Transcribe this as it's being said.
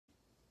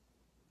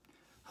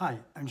Hi,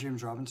 I'm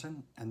James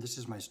Robinson, and this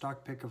is my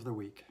stock pick of the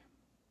week.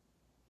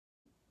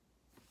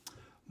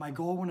 My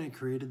goal when I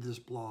created this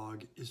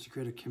blog is to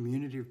create a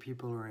community of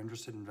people who are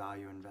interested in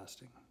value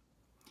investing,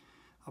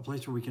 a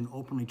place where we can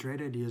openly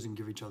trade ideas and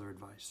give each other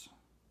advice.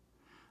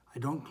 I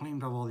don't claim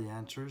to have all the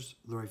answers,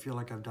 though I feel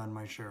like I've done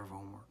my share of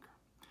homework.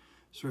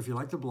 So if you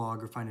like the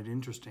blog or find it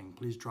interesting,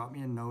 please drop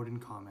me a note in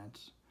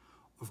comments.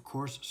 Of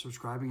course,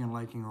 subscribing and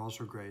liking are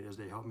also great as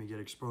they help me get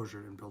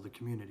exposure and build a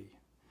community.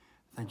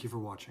 Thank you for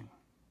watching.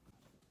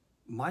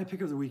 My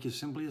pick of the week is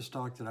simply a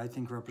stock that I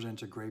think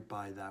represents a great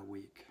buy that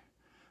week.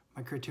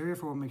 My criteria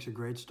for what makes a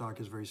great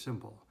stock is very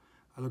simple.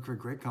 I look for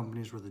great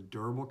companies with a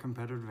durable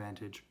competitive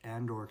advantage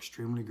and/or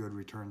extremely good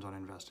returns on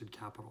invested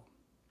capital.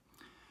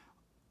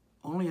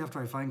 Only after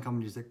I find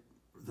companies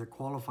that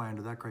qualify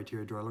under that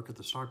criteria do I look at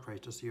the stock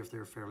price to see if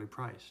they're fairly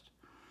priced.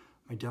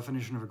 My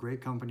definition of a great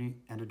company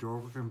and a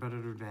durable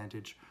competitive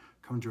advantage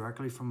come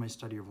directly from my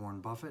study of Warren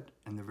Buffett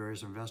and the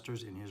various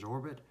investors in his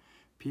orbit,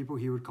 people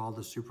he would call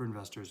the super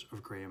investors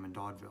of Graham and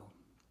Doddville.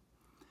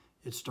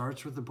 It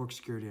starts with the book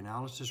Security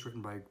Analysis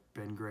written by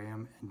Ben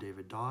Graham and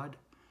David Dodd.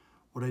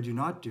 What I do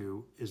not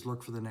do is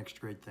look for the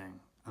next great thing.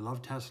 I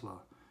love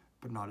Tesla,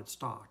 but not its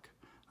stock.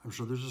 I'm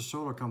sure there's a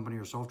solar company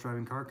or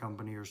self-driving car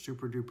company or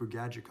super duper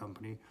gadget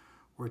company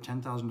where a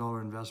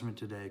 $10,000 investment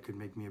today could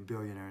make me a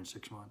billionaire in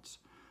 6 months.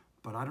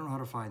 But I don't know how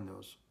to find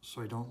those,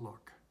 so I don't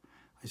look.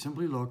 I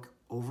simply look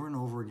over and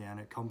over again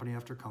at company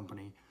after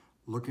company,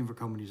 looking for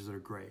companies that are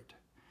great.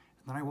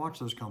 And then I watch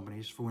those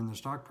companies for when their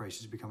stock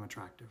prices become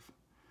attractive.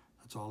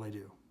 That's all I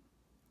do.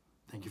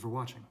 Thank you for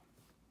watching.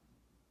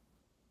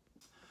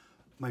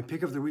 My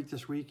pick of the week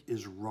this week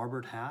is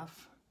Robert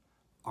Half,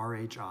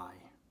 RHI.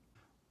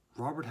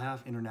 Robert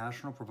Half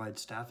International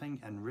provides staffing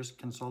and risk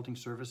consulting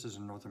services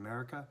in North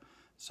America,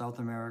 South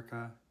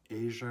America,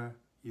 Asia,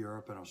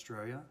 Europe, and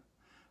Australia.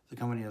 The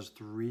company has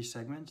 3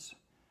 segments: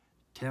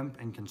 temp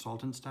and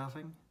consultant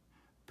staffing,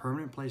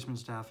 permanent placement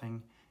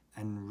staffing,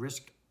 and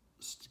risk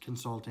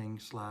consulting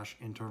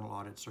 / internal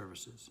audit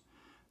services.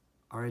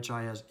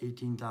 RHI has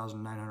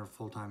 18,900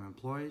 full-time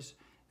employees,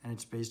 and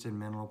it's based in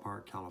Menlo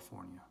Park,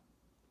 California.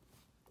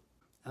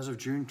 As of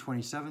June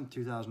 27,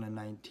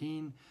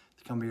 2019,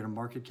 the company had a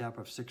market cap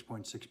of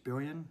 $6.6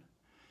 billion.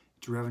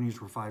 Its revenues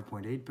were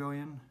 $5.8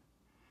 billion.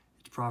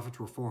 Its profits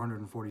were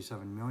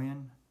 $447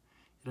 million.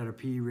 It had a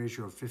PE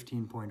ratio of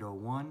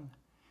 15.01,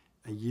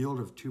 a yield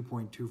of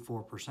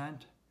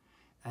 2.24%,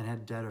 and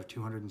had debt of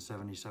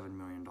 $277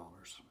 million.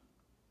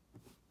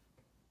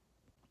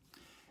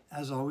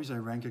 As always, I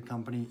rank a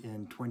company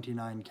in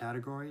 29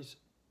 categories,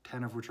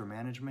 10 of which are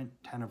management,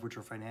 10 of which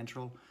are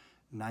financial,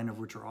 9 of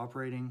which are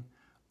operating.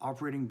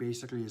 Operating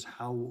basically is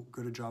how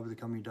good a job the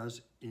company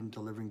does in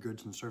delivering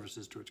goods and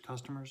services to its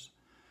customers.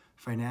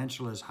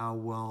 Financial is how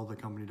well the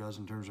company does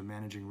in terms of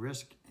managing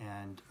risk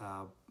and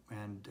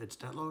its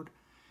debt load.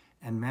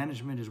 And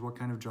management is what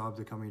kind of job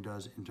the company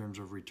does in terms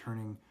of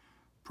returning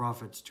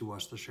profits to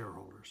us, the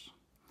shareholders.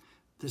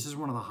 This is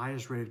one of the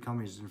highest rated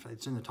companies. In fact,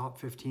 it's in the top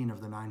 15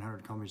 of the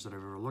 900 companies that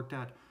I've ever looked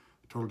at.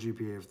 Total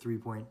GPA of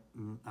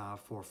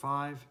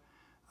 3.45,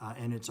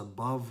 and it's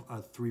above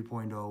a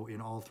 3.0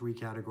 in all 3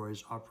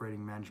 categories: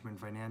 operating, management,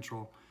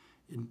 financial.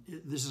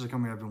 This is a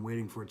company I've been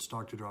waiting for its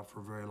stock to drop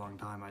for a very long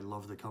time. I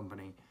love the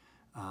company,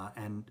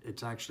 and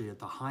it's actually at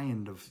the high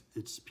end of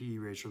its PE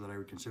ratio that I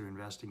would consider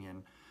investing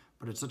in.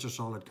 But it's such a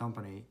solid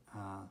company,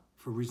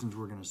 for reasons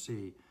we're going to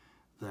see,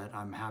 that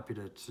I'm happy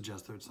to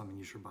suggest that it's something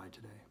you should buy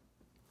today.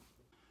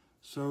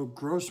 So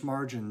gross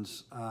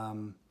margins,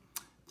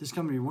 this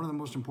company, one of the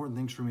most important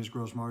things for me is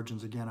gross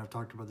margins. Again, I've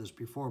talked about this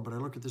before, but I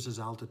look at this as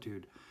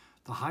altitude.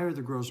 The higher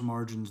the gross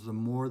margins, the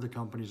more the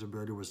company's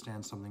ability to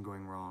withstand something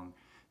going wrong.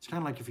 It's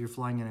kind of like if you're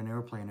flying in an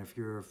airplane, if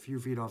you're a few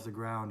feet off the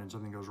ground and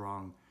something goes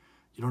wrong,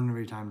 you don't have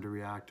any time to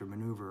react or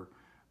maneuver.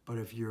 But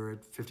if you're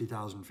at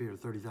 50,000 feet or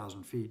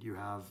 30,000 feet, you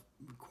have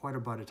quite a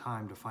bit of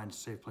time to find a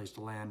safe place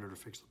to land or to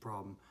fix the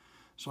problem.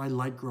 So I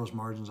like gross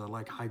margins. I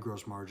like high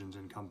gross margins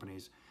in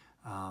companies.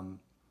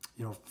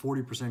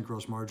 40%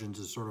 gross margins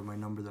is sort of my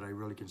number that I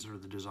really consider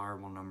the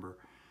desirable number.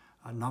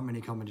 Not many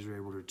companies are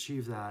able to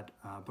achieve that,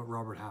 but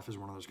Robert Half is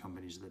one of those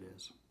companies that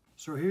is.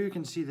 So here you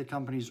can see the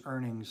company's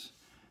earnings,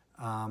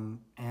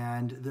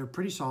 and they're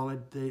pretty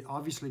solid. They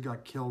obviously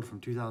got killed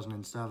from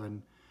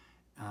 2007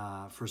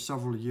 for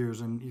several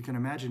years, and you can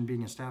imagine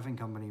being a staffing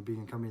company,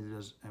 being a company that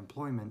does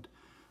employment,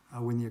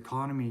 when the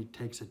economy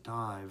takes a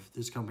dive,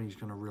 this company is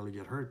going to really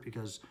get hurt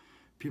because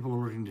people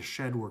are looking to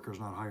shed workers,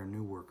 not hire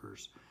new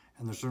workers.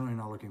 And they're certainly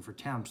not looking for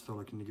temps, they're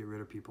looking to get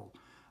rid of people.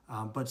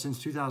 But since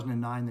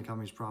 2009, the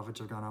company's profits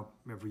have gone up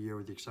every year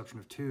with the exception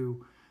of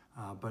 2.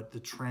 But the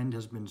trend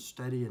has been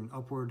steady and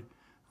upward.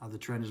 The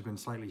trend has been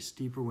slightly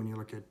steeper when you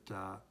look at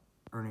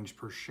earnings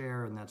per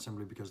share, and that's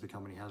simply because the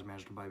company has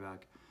managed to buy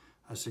back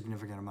a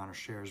significant amount of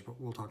shares,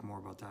 but we'll talk more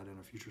about that in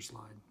a future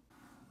slide.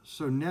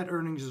 So net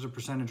earnings as a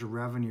percentage of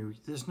revenue,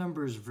 this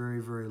number is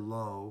very, very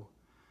low,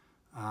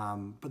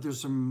 but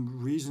there's some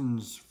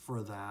reasons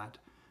for that.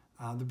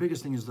 The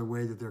biggest thing is the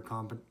way that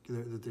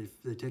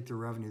they take their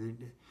revenue.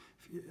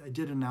 I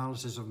did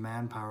analysis of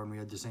manpower and we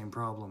had the same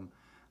problem.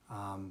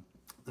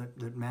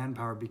 that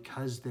Manpower,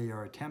 because they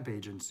are a temp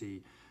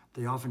agency,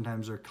 they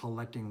oftentimes are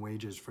collecting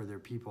wages for their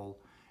people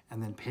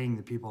and then paying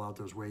the people out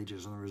those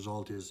wages, and the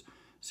result is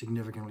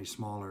significantly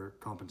smaller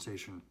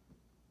compensation.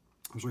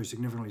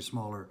 Significantly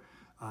smaller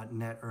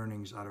net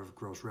earnings out of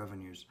gross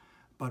revenues.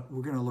 But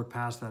we're going to look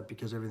past that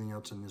because everything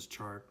else in this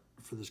chart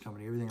for this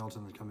company, everything else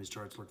in the company's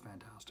charts look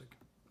fantastic.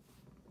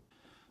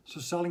 So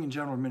selling and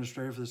general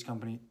administrative for this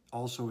company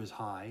also is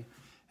high,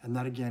 and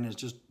that again is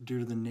just due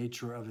to the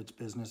nature of its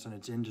business and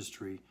its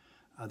industry.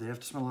 They have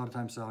to spend a lot of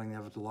time selling. They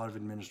have a lot of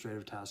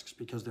administrative tasks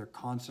because they're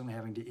constantly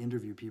having to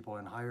interview people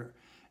and hire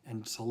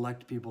and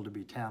select people to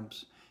be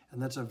temps. And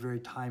that's a very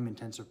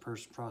time-intensive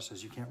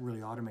process. You can't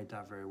really automate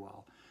that very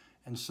well.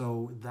 And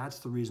so that's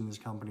the reason this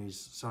company's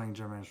selling and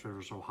general administrative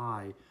are so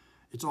high.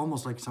 It's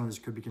almost like some of this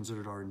could be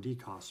considered R&D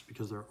costs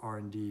because they're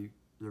R&D,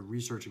 they're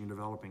researching and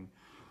developing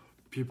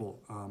people.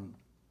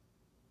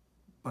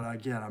 But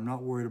again, I'm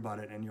not worried about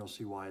it, and you'll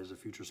see why as the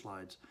future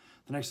slides.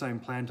 The next item,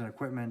 plant and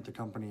equipment. The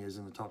company is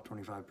in the top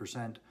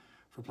 25%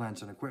 for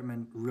plants and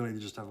equipment. Really, they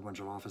just have a bunch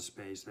of office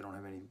space. They don't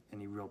have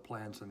any real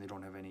plants, and they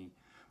don't have any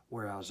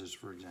warehouses,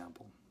 for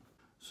example.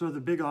 So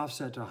the big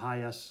offset to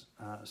high S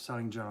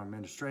selling general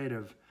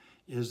administrative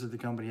is that the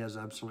company has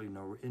absolutely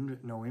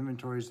no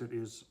inventories that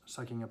is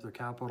sucking up their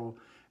capital,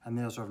 and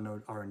they also have no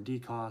R&D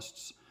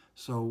costs.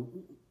 So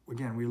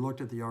again, we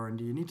looked at the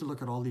R&D. You need to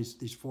look at all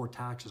these four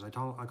taxes. I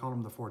call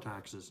them the four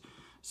taxes: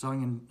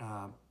 selling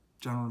and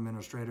general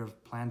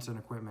administrative, plants and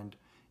equipment,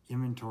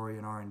 inventory,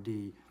 and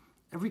R&D.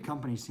 Every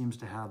company seems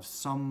to have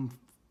some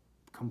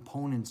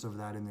components of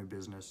that in their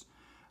business,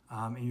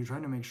 and you're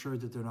trying to make sure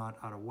that they're not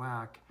out of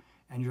whack,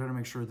 and you're trying to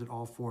make sure that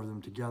all four of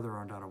them together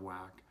aren't out of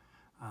whack.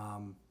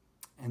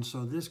 And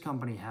so this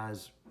company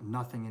has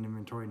nothing in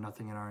inventory,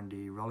 nothing in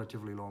R&D,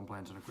 relatively low in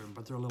plants and equipment,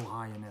 but they're a little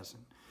high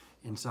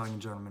in selling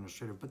and general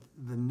administrative. But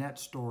the net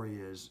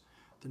story is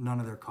that none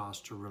of their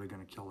costs are really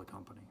going to kill the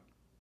company.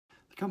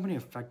 The company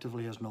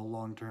effectively has no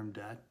long-term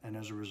debt, and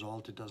as a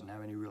result, it doesn't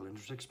have any real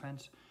interest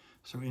expense.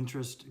 So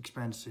interest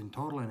expense in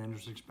total and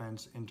interest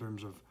expense in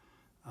terms of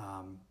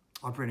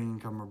operating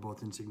income are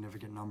both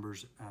insignificant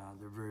numbers.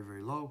 They're very,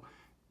 very low,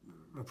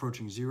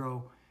 approaching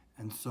zero.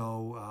 And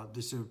so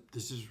this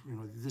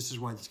is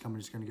why this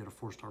company is going to get a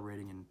 4-star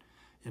rating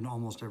in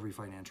almost every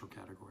financial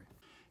category.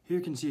 Here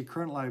you can see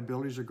current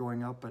liabilities are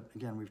going up, but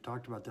again, we've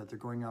talked about that. They're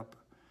going up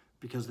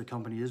because the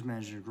company is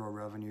managing to grow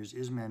revenues,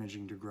 is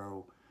managing to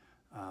grow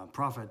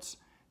profits.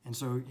 And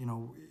so,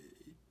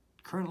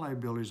 current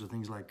liabilities are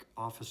things like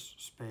office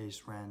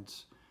space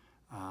rents,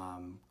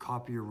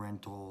 copier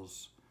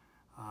rentals.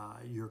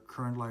 Your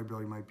current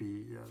liability might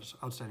be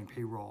outstanding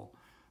payroll.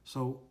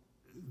 So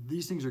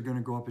these things are going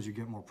to go up as you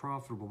get more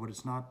profitable, but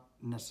it's not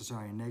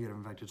necessarily a negative.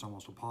 In fact, it's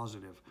almost a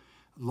positive.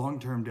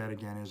 Long-term debt,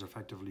 again, is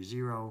effectively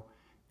zero,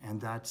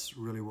 and that's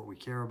really what we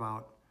care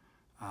about.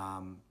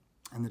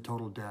 And the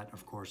total debt,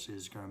 of course,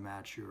 is going to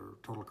match your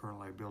total current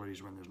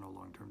liabilities when there's no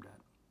long-term debt.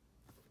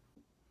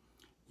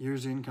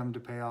 Year's income to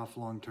pay off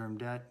long-term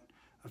debt,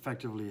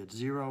 effectively it's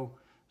zero.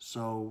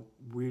 So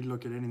we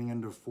look at anything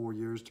under 4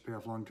 years to pay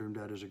off long-term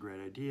debt is a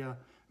great idea. I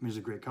mean, it's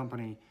a great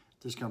company.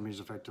 This company is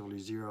effectively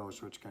zero,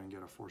 so it's going to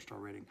get a 4-star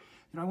rating.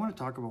 I want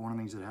to talk about one of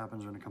the things that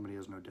happens when a company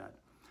has no debt.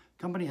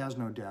 Company has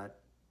no debt.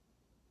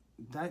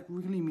 That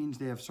really means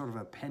they have sort of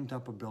a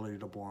pent-up ability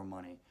to borrow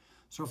money.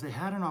 So if they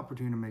had an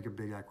opportunity to make a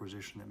big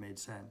acquisition that made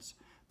sense,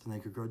 then they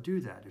could go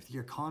do that. If the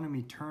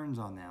economy turns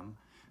on them,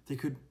 they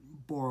could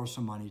borrow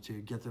some money to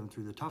get them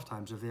through the tough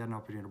times if they had an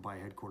opportunity to buy a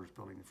headquarters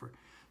building.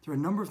 There are a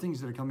number of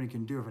things that a company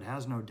can do if it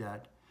has no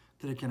debt,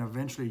 that it can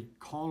eventually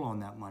call on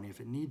that money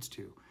if it needs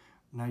to.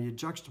 Now you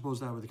juxtapose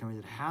that with a company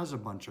that has a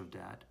bunch of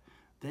debt.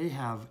 They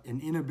have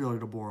an inability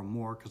to borrow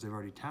more because they've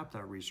already tapped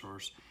that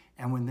resource.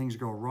 And when things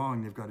go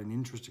wrong, they've got an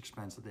interest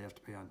expense that they have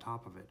to pay on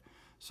top of it.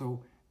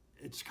 So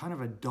it's kind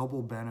of a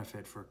double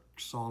benefit for a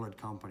solid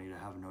company to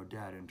have no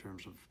debt in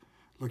terms of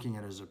looking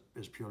at it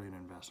as purely an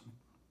investment.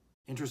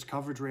 Interest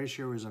coverage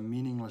ratio is a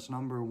meaningless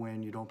number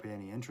when you don't pay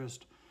any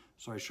interest.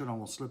 So I should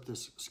almost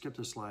skip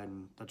this slide,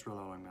 and that's really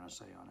all I'm going to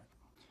say on it.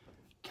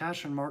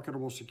 Cash and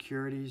marketable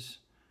securities.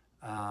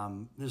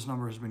 This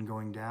number has been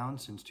going down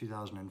since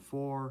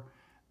 2004.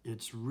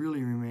 It's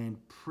really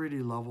remained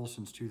pretty level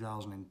since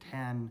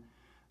 2010.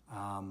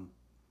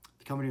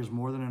 The company has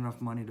more than enough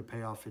money to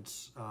pay off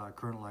its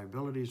current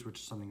liabilities, which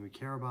is something we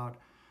care about.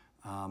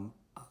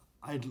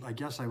 I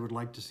guess I would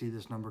like to see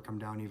this number come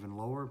down even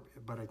lower,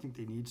 but I think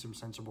they need some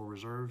sensible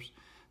reserves.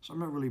 So I'm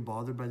not really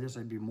bothered by this.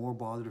 I'd be more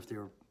bothered if they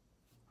were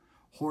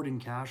hoarding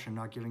cash and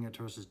not giving it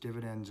to us as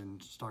dividends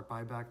and stock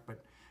buyback.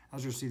 But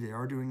as you'll see, they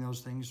are doing those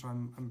things. So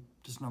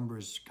this number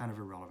is kind of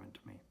irrelevant to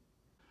me.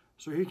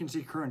 So here you can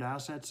see current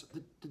assets.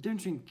 The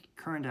difference between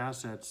current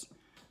assets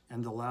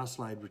and the last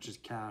slide, which is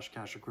cash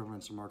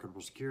equivalents, and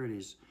marketable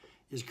securities,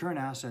 is current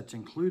assets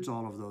includes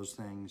all of those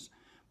things,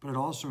 but it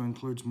also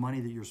includes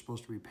money that you're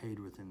supposed to be paid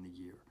within the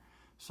year.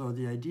 So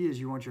the idea is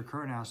you want your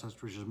current assets,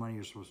 which is money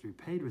you're supposed to be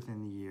paid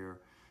within the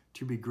year,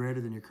 to be greater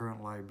than your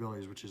current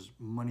liabilities, which is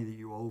money that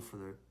you owe for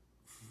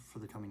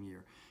the coming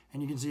year.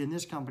 And you can see in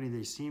this company,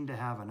 they seem to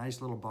have a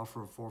nice little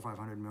buffer of $400 or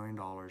 $500 million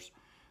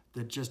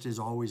that just is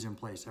always in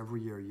place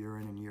every year, year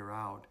in and year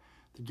out,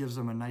 that gives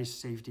them a nice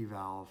safety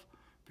valve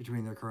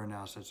between their current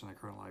assets and their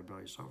current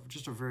liabilities. So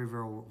just a very,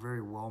 very,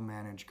 very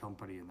well-managed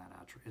company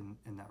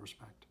in that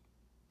respect.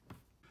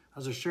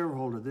 As a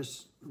shareholder,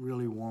 this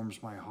really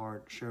warms my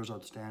heart. Shares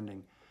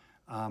outstanding.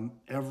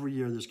 Every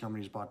year, this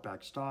company's bought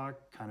back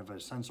stock, kind of a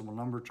sensible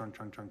number, chunk.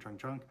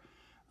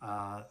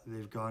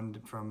 They've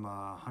gone from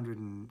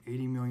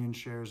 180 million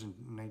shares in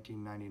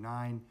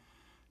 1999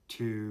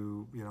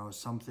 to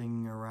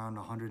something around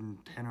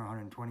 110 or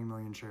 120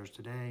 million shares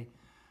today.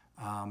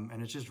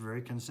 And it's just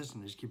very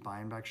consistent. They just keep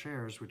buying back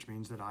shares, which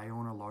means that I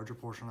own a larger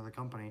portion of the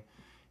company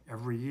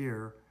every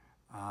year.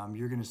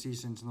 You're going to see,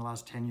 since in the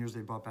last 10 years,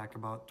 they bought back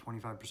about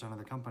 25% of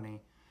the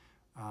company.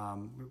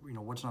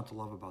 What's not to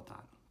love about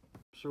that?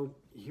 So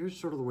here's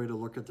sort of the way to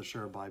look at the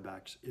share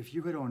buybacks. If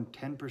you had owned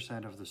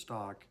 10% of the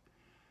stock,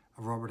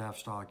 of Robert Half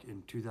stock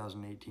in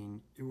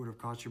 2018, it would have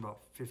cost you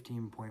about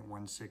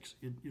 15.16.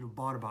 You'd have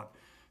bought about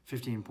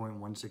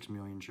 15.16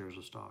 million shares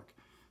of stock.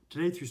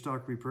 Today, through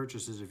stock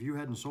repurchases, if you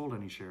hadn't sold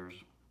any shares,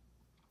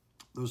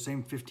 those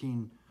same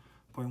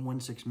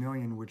 15.16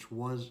 million, which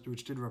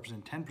did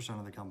represent 10%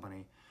 of the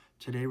company,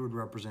 today would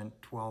represent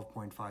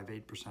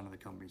 12.58% of the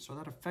company. So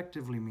that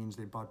effectively means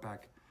they bought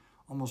back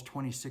almost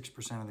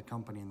 26% of the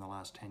company in the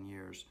last 10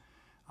 years.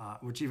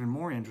 What's even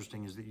more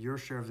interesting is that your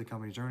share of the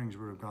company's earnings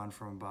would have gone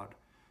from about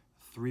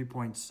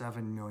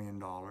 $3.7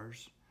 million.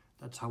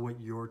 That's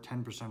what your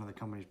 10% of the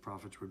company's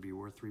profits would be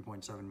worth,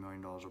 $3.7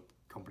 million of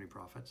company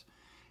profits.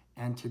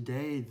 And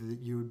today,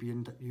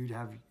 you'd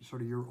have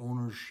sort of your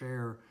owner's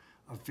share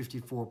of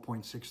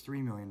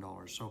 $54.63 million.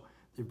 So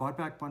they bought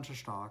back a bunch of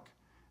stock.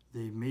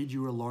 They made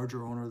you a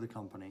larger owner of the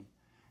company.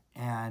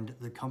 And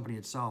the company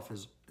itself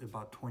is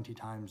about 20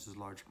 times as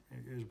large.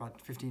 It was about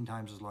 15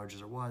 times as large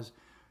as it was,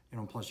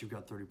 plus you've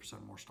got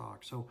 30% more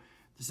stock. So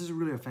this is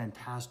really a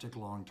fantastic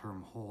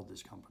long-term hold,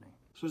 this company.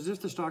 So as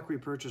if the stock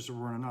repurchases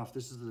weren't enough,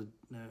 this is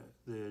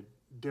the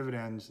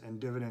dividends and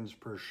dividends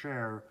per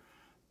share.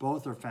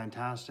 Both are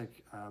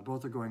fantastic.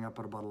 Both are going up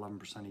at about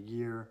 11% a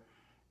year.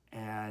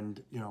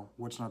 And,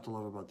 what's not to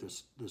love about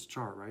this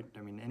chart, right?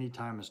 I mean,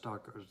 anytime a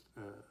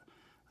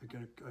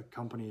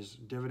company's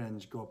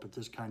dividends go up at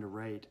this kind of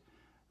rate,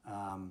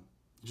 you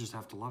just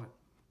have to love it.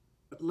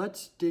 But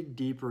let's dig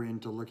deeper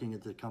into looking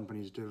at the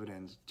company's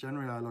dividends.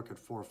 Generally, I look at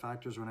 4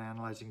 factors when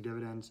analyzing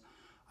dividends.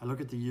 I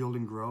look at the yield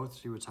and growth,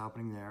 see what's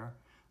happening there.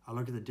 I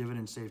look at the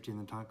dividend safety in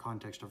the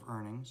context of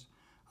earnings.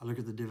 I look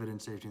at the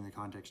dividend safety in the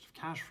context of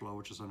cash flow,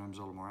 which is sometimes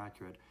a little more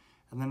accurate.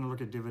 And then I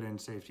look at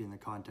dividend safety in the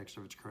context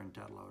of its current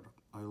debt load.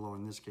 Although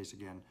in this case,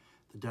 again,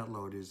 the debt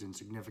load is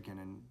insignificant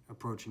and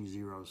approaching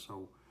zero,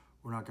 so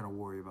we're not going to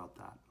worry about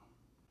that.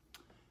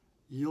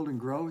 Yield and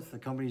growth, the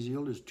company's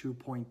yield is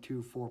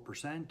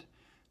 2.24%.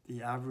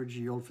 The average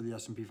yield for the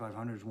S&P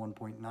 500 is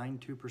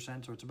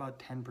 1.92%, so it's about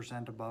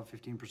 10% above,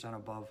 15%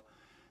 above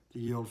the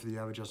yield for the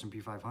average S&P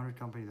 500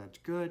 company. That's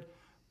good.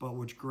 But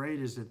what's great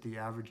is that the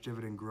average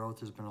dividend growth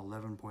has been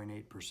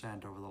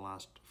 11.8% over the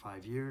last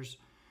 5 years.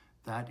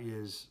 That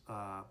is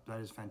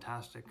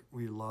fantastic.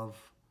 We love,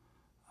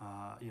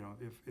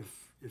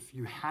 if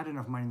you had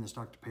enough money in the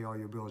stock to pay all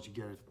your bills, you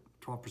get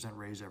a 12%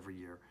 raise every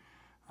year.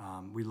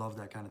 We love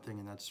that kind of thing,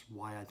 and that's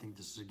why I think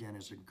this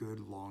is a good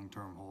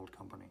long-term hold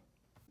company.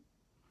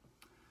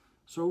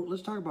 So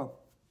let's talk about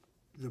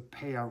the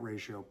payout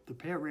ratio. The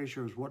payout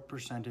ratio is what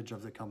percentage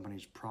of the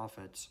company's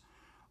profits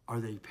are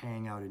they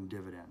paying out in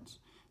dividends.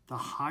 The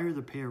higher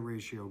the payout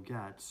ratio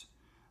gets,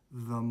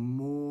 the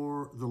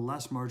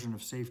less margin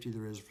of safety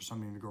there is for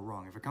something to go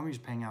wrong. If a company's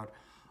paying out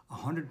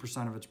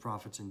 100% of its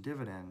profits in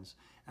dividends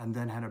and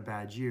then had a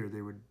bad year,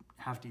 they would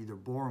have to either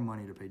borrow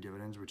money to pay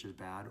dividends, which is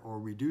bad, or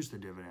reduce the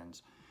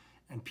dividends.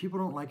 And people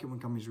don't like it when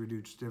companies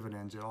reduce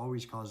dividends. It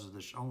almost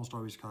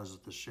always causes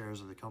the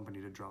shares of the company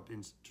to drop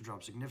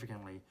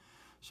significantly.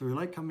 So we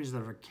like companies that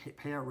have a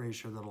payout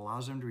ratio that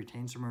allows them to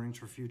retain some earnings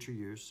for future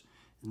use.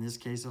 In this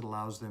case, it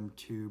allows them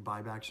to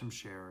buy back some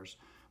shares,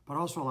 but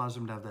also allows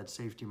them to have that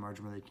safety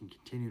margin where they can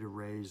continue to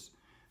raise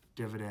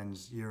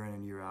dividends year in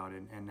and year out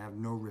and have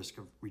no risk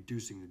of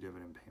reducing the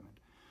dividend payment.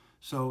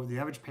 So the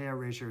average payout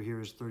ratio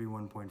here is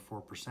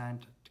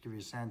 31.4%. To give you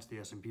a sense, the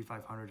S&P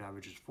 500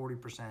 average is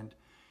 40%.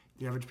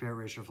 The average payout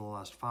ratio for the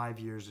last 5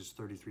 years is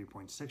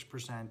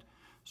 33.6%.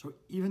 So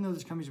even though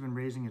this company's been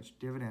raising its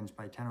dividends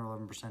by 10 or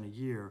 11% a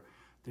year,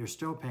 they're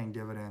still paying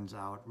dividends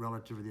out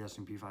relative to the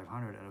S&P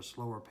 500 at a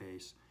slower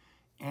pace.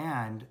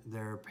 And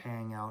they're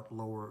paying out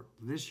lower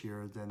this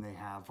year than they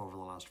have over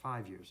the last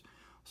 5 years.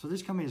 So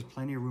this company has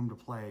plenty of room to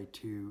play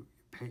to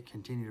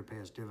continue to pay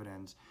us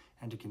dividends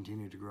and to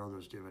continue to grow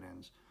those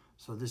dividends.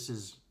 So this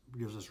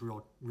gives us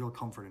real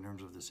comfort in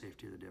terms of the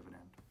safety of the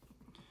dividend.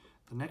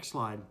 The next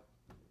slide,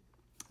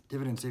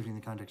 dividend safety in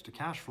the context of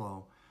cash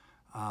flow.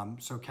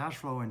 So cash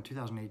flow in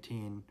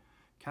 2018,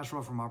 cash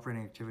flow from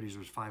operating activities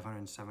was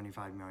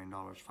 $575 million,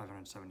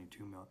 $572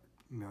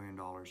 million.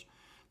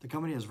 The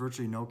company has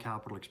virtually no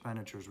capital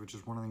expenditures, which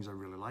is one of the things I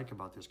really like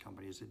about this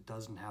company is it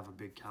doesn't have a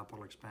big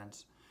capital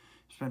expense.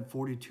 spent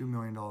 $42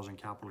 million in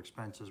capital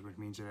expenses, which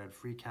means it had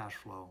free cash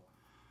flow,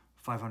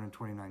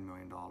 $529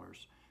 million.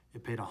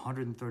 It paid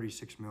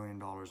 $136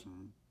 million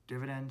in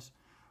dividends,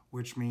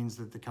 which means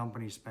that the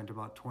company spent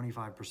about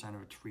 25%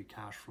 of its free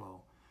cash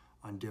flow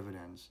on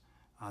dividends.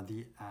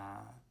 It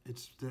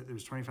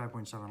was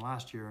 25.7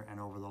 last year, and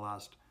over the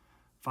last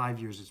 5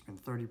 years, it's been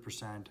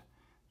 30%.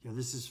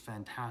 This is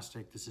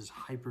fantastic. This is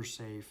hyper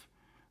safe.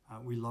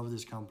 We love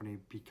this company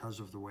because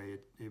of the way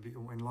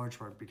in large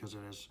part because it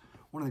has,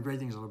 one of the great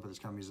things I love about this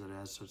company is that it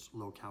has such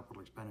low capital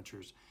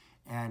expenditures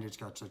and it's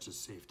got such a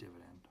safe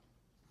dividend.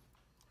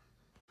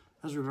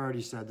 As we've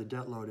already said, the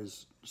debt load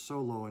is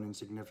so low and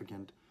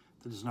insignificant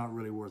that it's not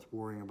really worth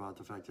worrying about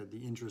the fact that the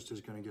interest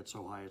is going to get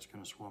so high it's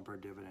going to swamp our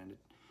dividend.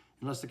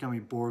 Unless the company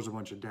borrows a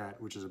bunch of debt,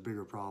 which is a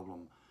bigger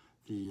problem,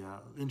 the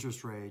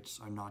interest rates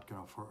are not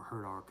going to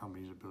hurt our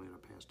company's ability to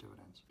pay us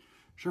dividends.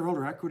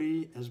 Shareholder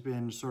equity has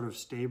been sort of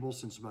stable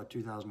since about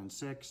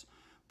 2006,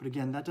 but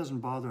again, that doesn't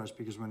bother us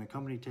because when a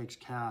company takes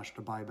cash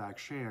to buy back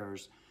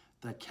shares,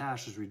 that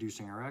cash is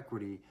reducing our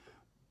equity,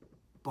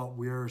 but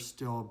we're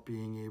still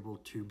being able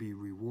to be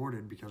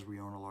rewarded because we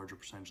own a larger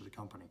percentage of the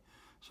company.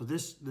 So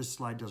this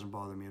slide doesn't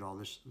bother me at all.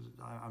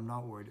 I'm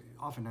not worried.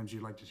 Oftentimes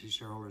you'd like to see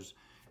shareholders'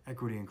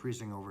 equity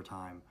increasing over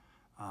time,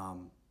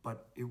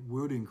 but it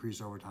would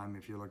increase over time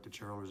if you looked at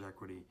shareholders'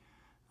 equity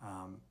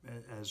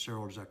as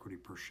shareholders' equity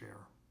per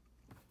share.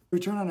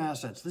 Return on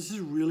assets. This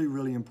is really,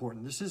 really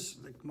important. This is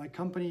my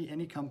company.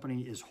 Any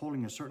company is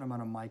holding a certain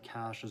amount of my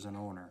cash as an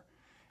owner,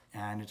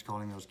 and it's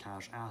calling those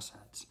cash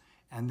assets.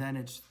 And then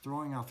it's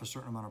throwing off a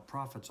certain amount of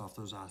profits off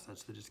those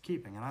assets that it's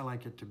keeping. And I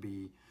like it to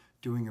be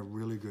doing a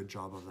really good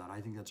job of that.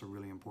 I think that's a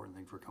really important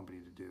thing for a company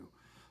to do.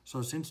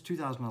 So since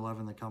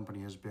 2011, the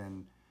company has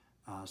been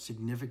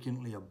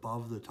significantly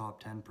above the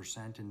top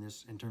 10% in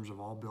terms of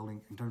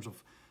in terms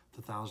of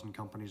the 1,000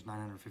 companies,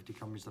 950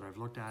 companies that I've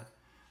looked at.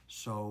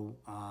 So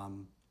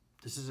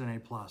this is an A+.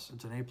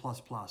 It's an A++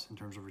 in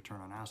terms of return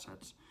on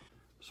assets.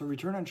 So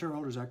return on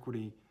shareholders'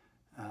 equity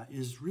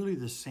is really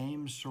the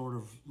same sort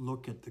of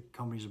look at the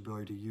company's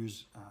ability to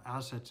use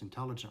assets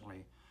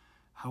intelligently.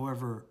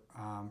 However,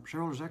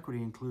 shareholders'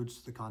 equity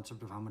includes the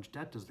concept of how much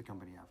debt does the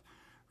company have.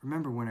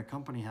 Remember, when a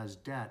company has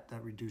debt,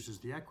 that reduces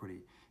the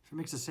equity. If it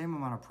makes the same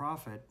amount of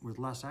profit with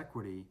less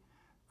equity,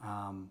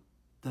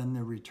 then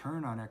the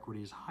return on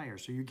equity is higher.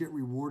 So you get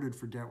rewarded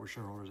for debt with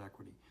shareholders'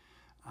 equity.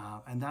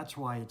 And that's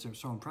why it's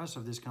so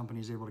impressive this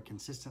company is able to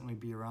consistently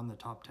be around the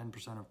top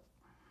 10%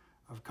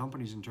 of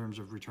companies in terms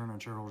of return on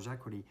shareholders'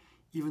 equity,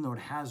 even though it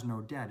has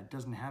no debt. It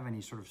doesn't have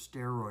any sort of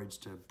steroids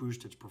to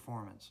boost its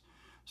performance.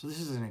 So this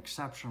is an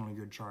exceptionally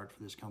good chart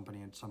for this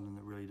company. It's something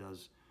that really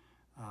does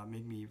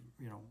make me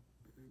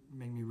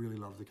really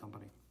love the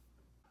company.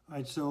 All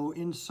right, so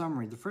in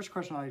summary, the first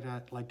question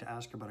I'd like to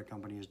ask about a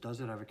company is, does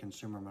it have a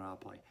consumer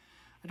monopoly?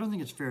 I don't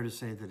think it's fair to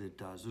say that it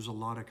does. There's a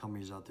lot of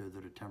companies out there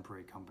that are temp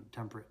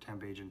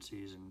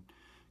agencies and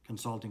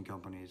consulting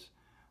companies.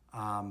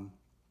 But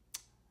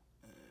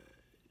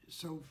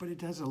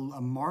it has a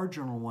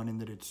marginal one in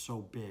that it's so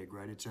big,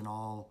 right? It's in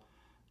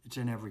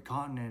every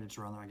continent. It's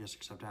around, I guess,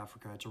 except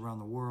Africa. It's around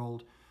the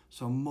world.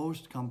 So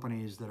most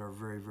companies that are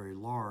very, very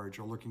large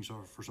are looking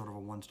for sort of a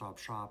one-stop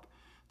shop.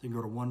 They can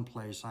go to one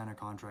place, sign a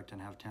contract,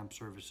 and have temp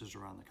services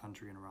around the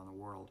country and around the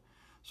world.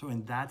 So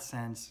in that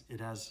sense, it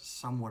has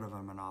somewhat of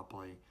a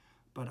monopoly,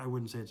 but I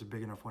wouldn't say it's a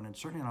big enough one.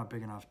 It's certainly not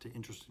big enough to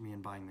interest me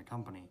in buying the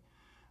company.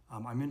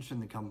 I'm interested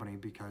in the company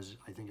because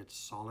I think it's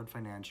solid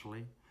financially.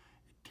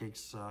 It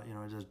takes,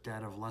 it has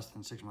debt of less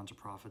than 6 months of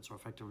profit, so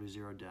effectively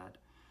zero debt.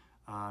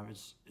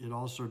 It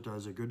also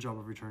does a good job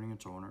of returning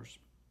its owners.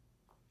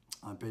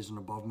 It pays an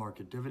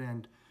above-market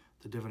dividend.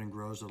 The dividend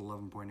grows at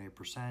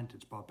 11.8%.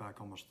 It's bought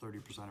back almost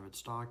 30% of its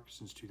stock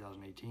since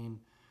 2018.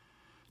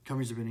 The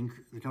company's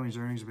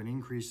earnings have been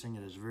increasing.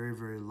 It has very,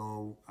 very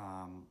low,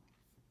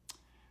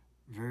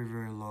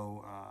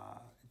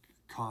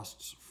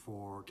 costs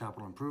for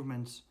capital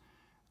improvements,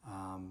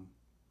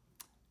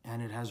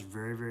 and it has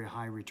very, very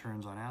high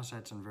returns on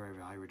assets and very,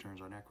 very high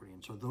returns on equity.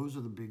 And so those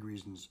are the big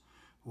reasons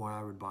why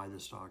I would buy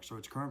this stock. So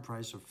its current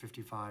price of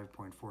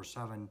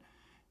 55.47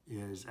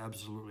 is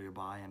absolutely a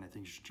buy, and I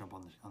think you should jump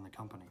on the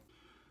company.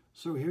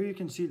 So here you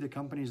can see the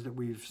companies that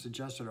we've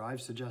suggested, or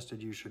I've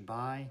suggested you should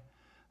buy.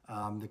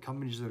 The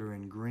companies that are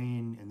in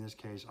green, in this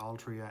case,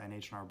 Altria and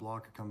H&R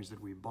Block, are companies that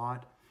we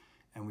bought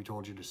and we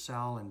told you to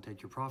sell and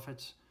take your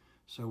profits.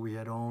 So we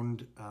had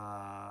owned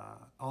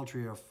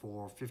Altria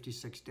for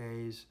 56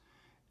 days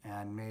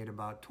and made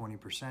about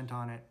 20%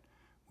 on it.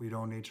 We'd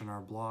owned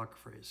H&R Block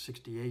for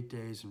 68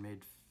 days and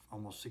made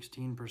almost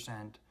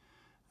 16%.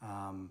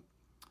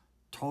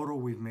 Total,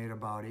 we've made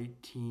about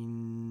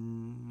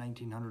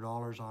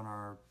 $1,900 on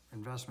our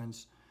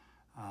investments.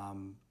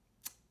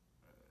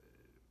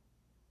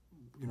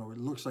 It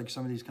looks like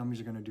some of these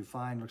companies are going to do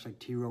fine. Looks like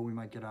T-Rowe we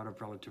might get out of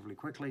relatively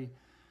quickly.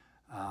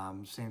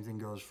 Same thing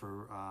goes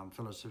for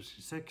Phillips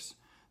 66.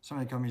 Some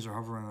of the companies are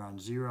hovering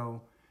around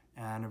zero.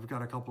 And we've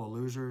got a couple of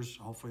losers.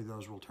 Hopefully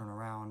those will turn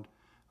around.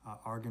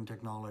 Argon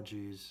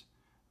Technologies.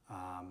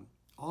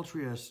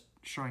 Altria is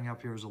showing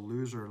up here as a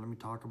loser. Let me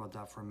talk about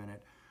that for a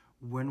minute.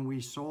 When we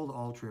sold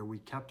Altria, we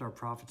kept our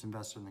profits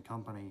invested in the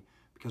company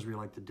because we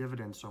liked the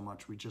dividend so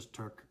much. We just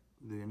took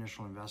the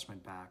initial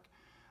investment back.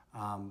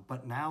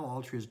 But now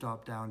Altria has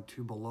dropped down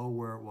to below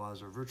where it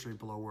was, or virtually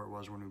below where it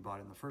was when we bought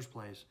it in the first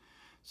place.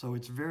 So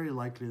it's very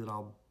likely that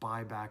I'll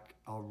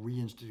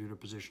reinstitute a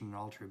position in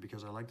Altria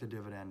because I like the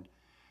dividend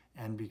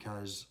and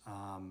because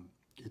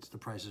the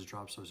price has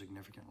dropped so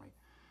significantly.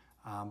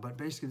 But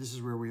basically this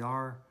is where we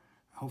are.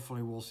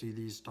 Hopefully we'll see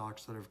these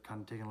stocks that have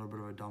kind of taken a little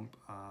bit of a dump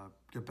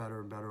get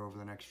better and better over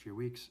the next few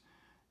weeks.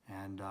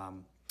 And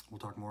we'll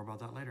talk more about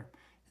that later.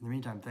 In the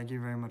meantime, thank you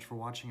very much for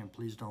watching, and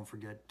please don't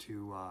forget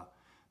to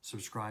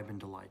subscribe and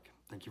to like.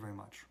 Thank you very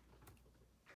much.